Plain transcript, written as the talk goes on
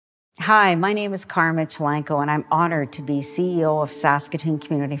Hi, my name is Carmen Chalenko, and I'm honored to be CEO of Saskatoon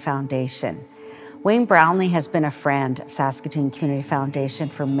Community Foundation. Wayne Brownlee has been a friend of Saskatoon Community Foundation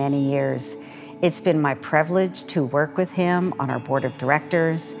for many years. It's been my privilege to work with him on our board of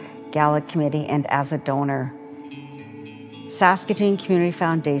directors, gala committee, and as a donor. Saskatoon Community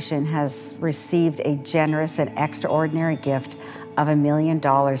Foundation has received a generous and extraordinary gift of $1 million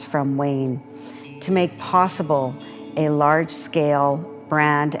from Wayne to make possible a large-scale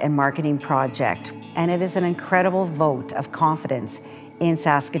brand and marketing project. And it is an incredible vote of confidence in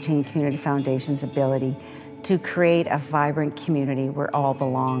Saskatoon Community Foundation's ability to create a vibrant community where all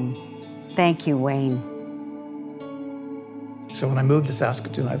belong. Thank you, Wayne. So when I moved to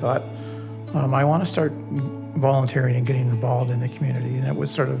Saskatoon, I thought, I want to start volunteering and getting involved in the community. And it was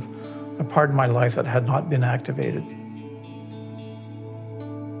sort of a part of my life that had not been activated.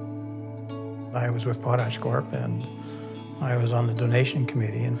 I was with Potash Corp and I was on the donation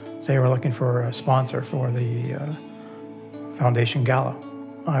committee, and they were looking for a sponsor for the foundation gala.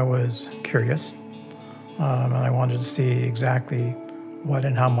 I was curious and I wanted to see exactly what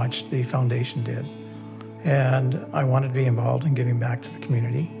and how much the foundation did. And I wanted to be involved in giving back to the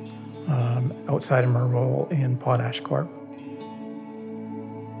community outside of my role in Potash Corp.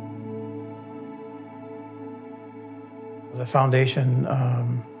 The foundation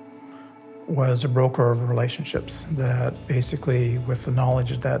was a broker of relationships that basically, with the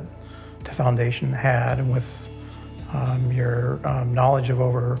knowledge that the foundation had and with your knowledge of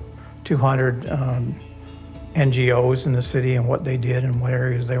over 200 NGOs in the city and what they did and what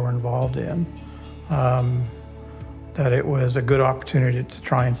areas they were involved in, that it was a good opportunity to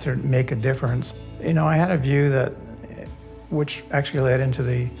try and sort of make a difference. You know, I had a view that, which actually led into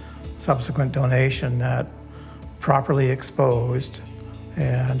the subsequent donation, that properly exposed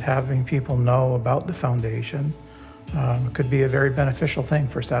and having people know about the foundation could be a very beneficial thing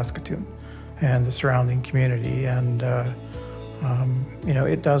for Saskatoon and the surrounding community. And you know,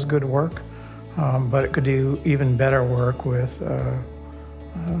 it does good work, but it could do even better work with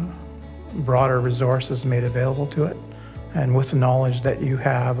broader resources made available to it and with the knowledge that you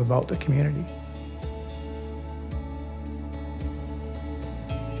have about the community.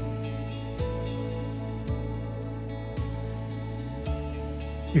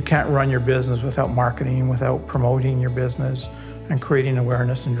 You can't run your business without marketing, without promoting your business and creating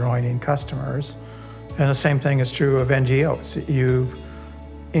awareness and drawing in customers. And the same thing is true of NGOs. You've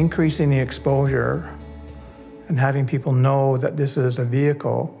increasing the exposure and having people know that this is a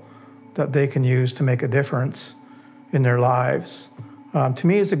vehicle that they can use to make a difference in their lives. To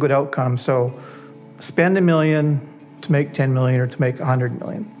me, it's a good outcome. So spend $1 million to make 10 million or to make 100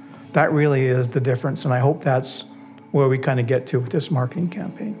 million. That really is the difference, and I hope that's where we kind of get to with this marketing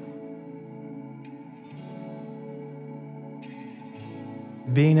campaign.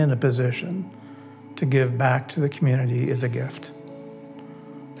 Being in a position to give back to the community is a gift.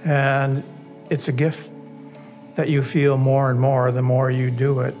 And it's a gift that you feel more and more the more you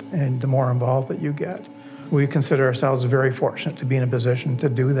do it and the more involved that you get. We consider ourselves very fortunate to be in a position to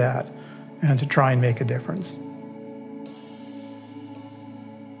do that and to try and make a difference.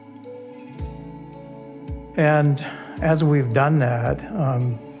 And as we've done that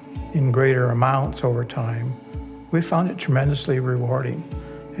in greater amounts over time, we found it tremendously rewarding.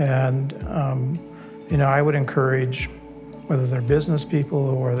 And you know, I would encourage, whether they're business people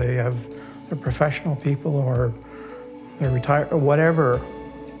or they're professional people or they're retired or whatever,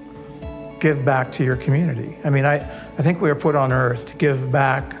 give back to your community. I mean, I think we were put on earth to give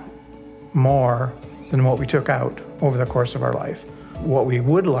back more than what we took out over the course of our life. What we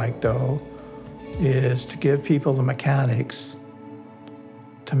would like, though, is to give people the mechanics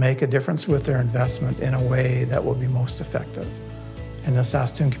to make a difference with their investment in a way that will be most effective. And the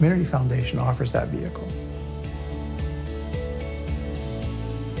Saskatoon Community Foundation offers that vehicle.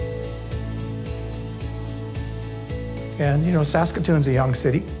 And you know, Saskatoon's a young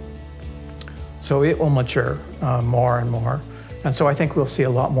city, so it will mature more and more. And so I think we'll see a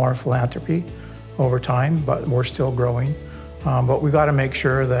lot more philanthropy over time, but we're still growing. But we've got to make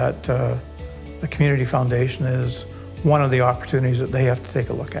sure that the Community Foundation is one of the opportunities that they have to take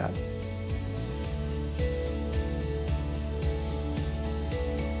a look at.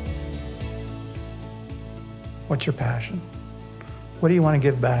 What's your passion? What do you want to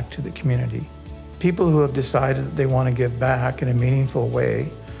give back to the community? People who have decided that they want to give back in a meaningful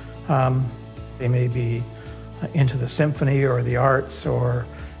way, they may be into the symphony or the arts or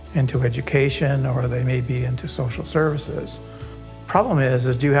into education, or they may be into social services. Problem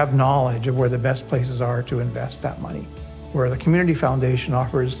is do you have knowledge of where the best places are to invest that money? Where the Community Foundation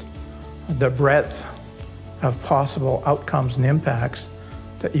offers the breadth of possible outcomes and impacts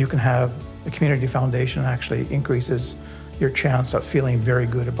that you can have a community foundation actually increases your chance of feeling very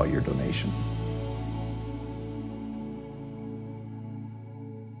good about your donation.